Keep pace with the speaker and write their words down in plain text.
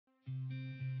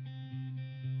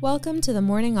Welcome to the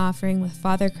Morning Offering with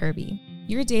Father Kirby,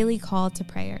 your daily call to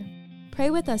prayer.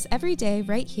 Pray with us every day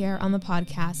right here on the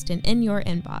podcast and in your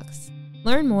inbox.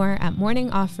 Learn more at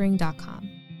morningoffering.com.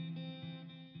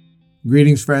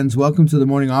 Greetings, friends. Welcome to the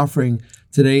Morning Offering.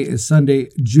 Today is Sunday,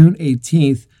 June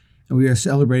 18th, and we are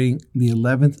celebrating the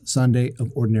 11th Sunday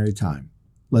of Ordinary Time.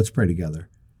 Let's pray together.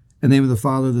 In the name of the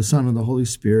Father, the Son, and the Holy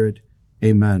Spirit,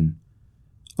 amen.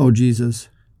 O Jesus,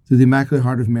 through the Immaculate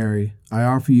Heart of Mary, I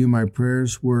offer you my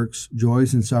prayers, works,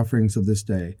 joys, and sufferings of this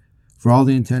day, for all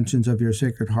the intentions of your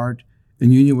Sacred Heart,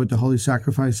 in union with the holy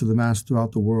sacrifice of the Mass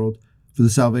throughout the world, for the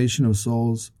salvation of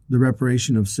souls, the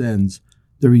reparation of sins,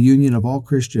 the reunion of all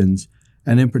Christians,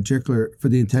 and in particular for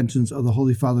the intentions of the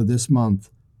Holy Father this month.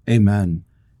 Amen.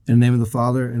 In the name of the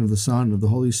Father, and of the Son, and of the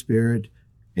Holy Spirit.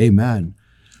 Amen.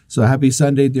 So happy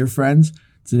Sunday, dear friends.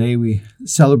 Today we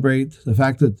celebrate the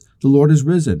fact that the Lord is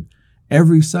risen.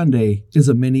 Every Sunday is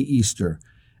a mini Easter.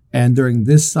 And during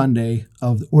this Sunday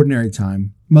of Ordinary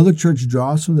Time, Mother Church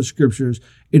draws from the Scriptures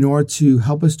in order to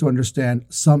help us to understand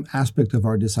some aspect of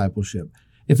our discipleship.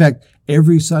 In fact,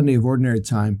 every Sunday of Ordinary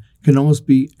Time can almost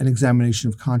be an examination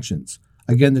of conscience.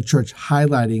 Again, the Church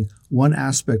highlighting one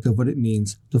aspect of what it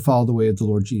means to follow the way of the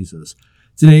Lord Jesus.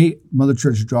 Today, Mother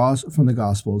Church draws from the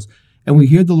Gospels, and we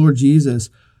hear the Lord Jesus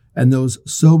and those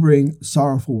sobering,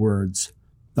 sorrowful words,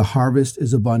 "The harvest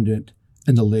is abundant,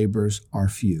 and the laborers are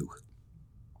few."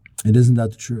 And isn't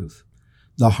that the truth?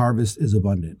 The harvest is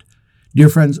abundant. Dear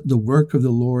friends, the work of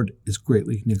the Lord is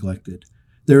greatly neglected.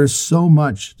 There is so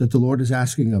much that the Lord is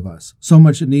asking of us, so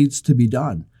much that needs to be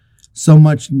done, so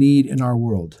much need in our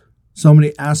world, so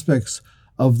many aspects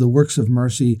of the works of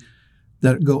mercy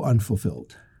that go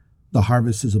unfulfilled. The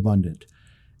harvest is abundant,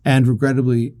 and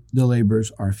regrettably, the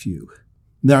laborers are few.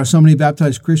 There are so many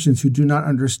baptized Christians who do not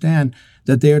understand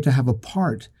that they are to have a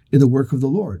part in the work of the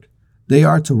Lord. They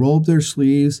are to roll up their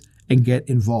sleeves and get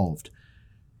involved.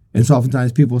 And so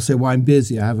oftentimes people say, well, I'm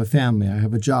busy, I have a family, I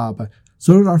have a job.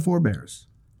 So did our forebears.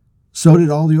 So did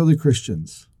all the early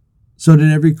Christians. So did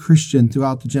every Christian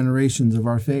throughout the generations of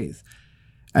our faith.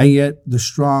 And yet the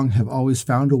strong have always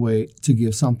found a way to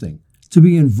give something, to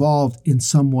be involved in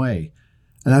some way.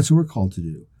 And that's what we're called to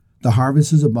do. The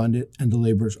harvest is abundant and the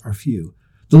laborers are few.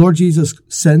 The Lord Jesus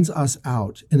sends us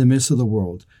out in the midst of the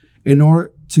world in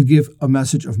order to give a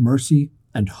message of mercy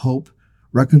and hope,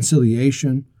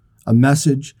 reconciliation, a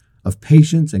message of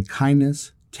patience and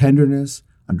kindness, tenderness,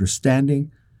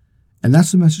 understanding. And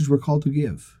that's the message we're called to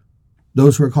give.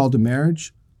 Those who are called to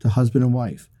marriage, to husband and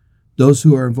wife. Those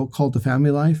who are called to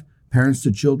family life, parents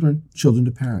to children, children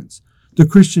to parents. The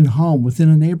Christian home within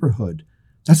a neighborhood.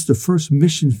 That's the first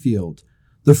mission field,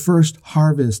 the first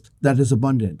harvest that is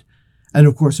abundant. And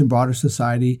of course, in broader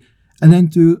society, and then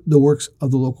through the works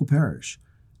of the local parish.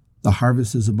 The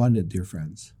harvest is abundant, dear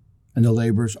friends, and the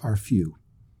laborers are few.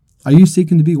 Are you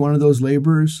seeking to be one of those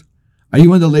laborers? Are you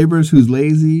one of the laborers who's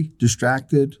lazy,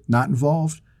 distracted, not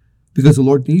involved? Because the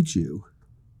Lord needs you.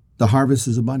 The harvest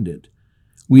is abundant.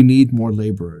 We need more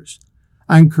laborers.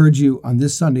 I encourage you on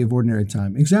this Sunday of Ordinary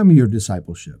Time, examine your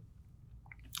discipleship.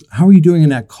 How are you doing in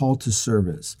that call to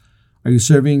service? Are you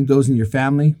serving those in your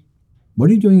family? What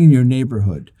are you doing in your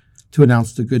neighborhood to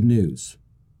announce the good news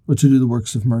or to do the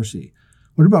works of mercy?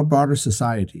 What about broader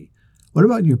society? What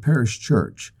about your parish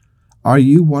church? Are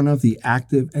you one of the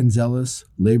active and zealous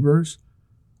laborers,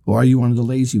 or are you one of the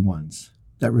lazy ones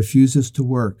that refuses to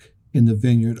work in the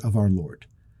vineyard of our Lord?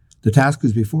 The task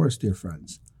is before us, dear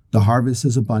friends. The harvest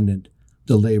is abundant.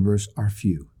 The laborers are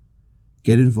few.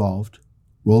 Get involved.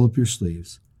 Roll up your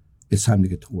sleeves. It's time to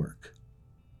get to work.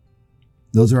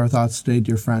 Those are our thoughts today,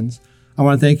 dear friends. I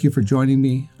want to thank you for joining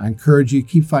me. I encourage you,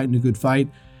 keep fighting a good fight.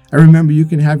 And remember, you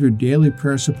can have your daily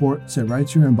prayer support sent right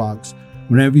to your inbox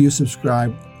whenever you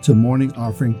subscribe to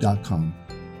morningoffering.com.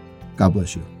 God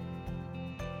bless you.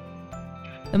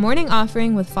 The Morning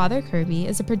Offering with Father Kirby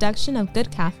is a production of Good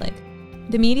Catholic,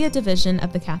 the media division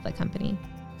of the Catholic Company.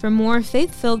 For more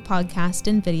faith-filled podcasts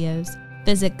and videos,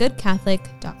 visit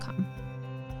goodcatholic.com.